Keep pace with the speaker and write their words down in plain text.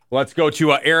Let's go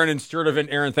to Aaron in Sturtevant.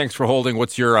 Aaron, thanks for holding.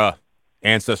 What's your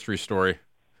ancestry story?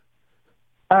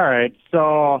 All right,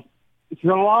 so it's a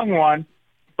long one,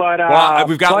 but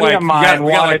we've got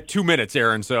like 2 minutes,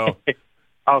 Aaron. So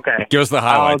okay, give us the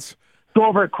highlights. Go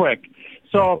over it quick.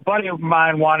 So a buddy of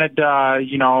mine wanted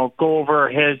to, go over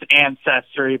his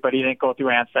ancestry, but he didn't go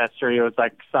through ancestry. It was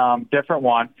like some different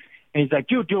one. And he's like,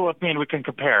 dude, do it with me and we can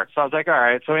compare. So I was like, all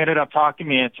right. So he ended up talking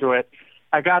me into it.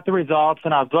 I got the results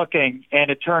and I was looking,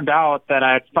 and it turned out that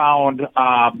I had found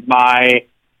my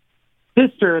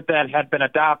sister that had been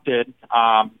adopted.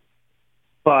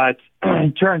 But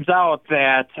it turns out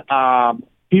that a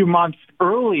few months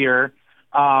earlier,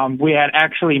 we had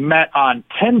actually met on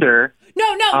Tinder.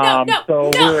 No.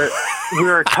 So no. we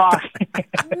were talking.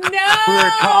 No. We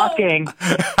were talking,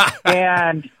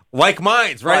 and like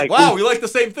minds, right? Wow, we like the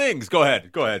same things. Go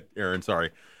ahead, Aaron.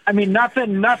 Sorry. I mean,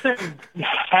 nothing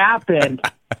happened,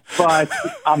 but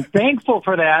I'm thankful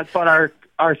for that. But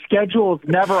our schedules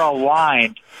never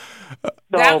aligned. So,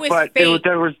 That was fate.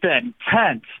 There was the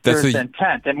intent.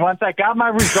 Intent. And once I got my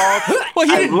results, well,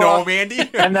 you didn't know, Mandy.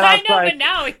 And then I was like, but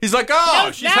now he's like,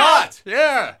 oh, she's hot.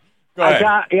 Yeah. Go ahead.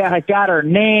 I got her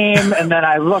name, and then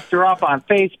I looked her up on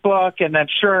Facebook, and then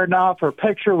sure enough, her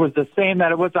picture was the same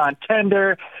that it was on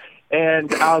Tinder.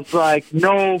 And I was like,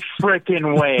 no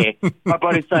freaking way. My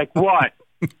buddy's like, what?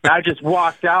 I just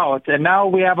walked out, and now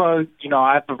we have I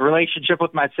have a relationship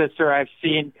with my sister. I've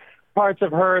seen parts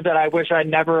of her that I wish I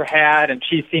never had, and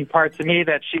she's seen parts of me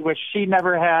that she wished she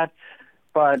never had.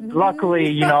 But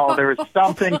luckily, there was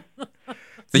something.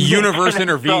 The universe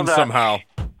intervened somehow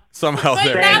But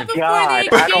there. not before they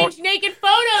exchanged naked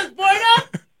photos,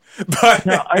 Borna.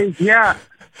 But Yeah.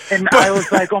 And I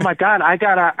was like, oh my God, I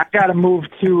gotta move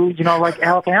to, like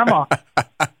Alabama.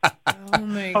 Oh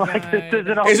my God. Like, this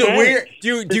isn't okay. is it weird?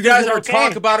 Do you guys ever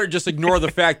talk about it or just ignore the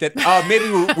fact that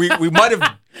maybe we might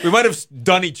have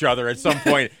done each other at some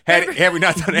point had we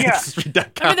not done Ancestry.com?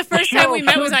 Remember the first time we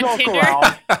met was on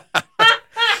Tinder?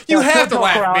 You have to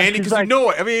laugh, Mandy, because you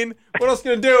know it. I mean, what else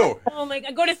can I do? Oh my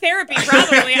God, go to therapy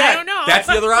probably. I don't know. That's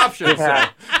the other option. So.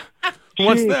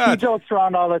 What's that? She jokes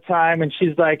around all the time, and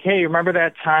she's like, hey, remember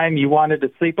that time you wanted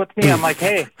to sleep with me? I'm like,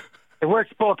 hey, it works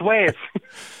both ways.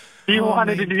 You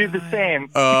wanted to do the same.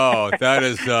 Oh,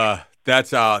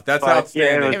 that's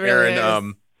outstanding, really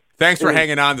Aaron. Thanks for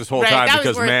hanging on this whole time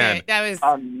because, man,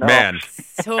 man,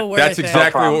 so worth that's it.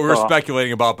 exactly what we were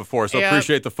speculating about before. So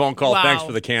appreciate the phone call. Wow. Thanks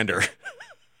for the candor.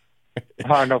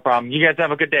 Oh, no problem. You guys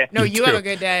have a good day. No, you have a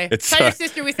good day. Tell your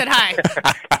sister we said hi.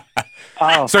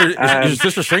 So is your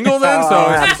sister single then?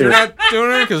 So you're not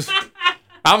doing it? Because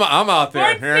I'm out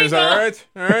there. Born Aaron's all right.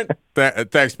 All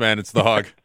right. Thanks, man. It's the hug.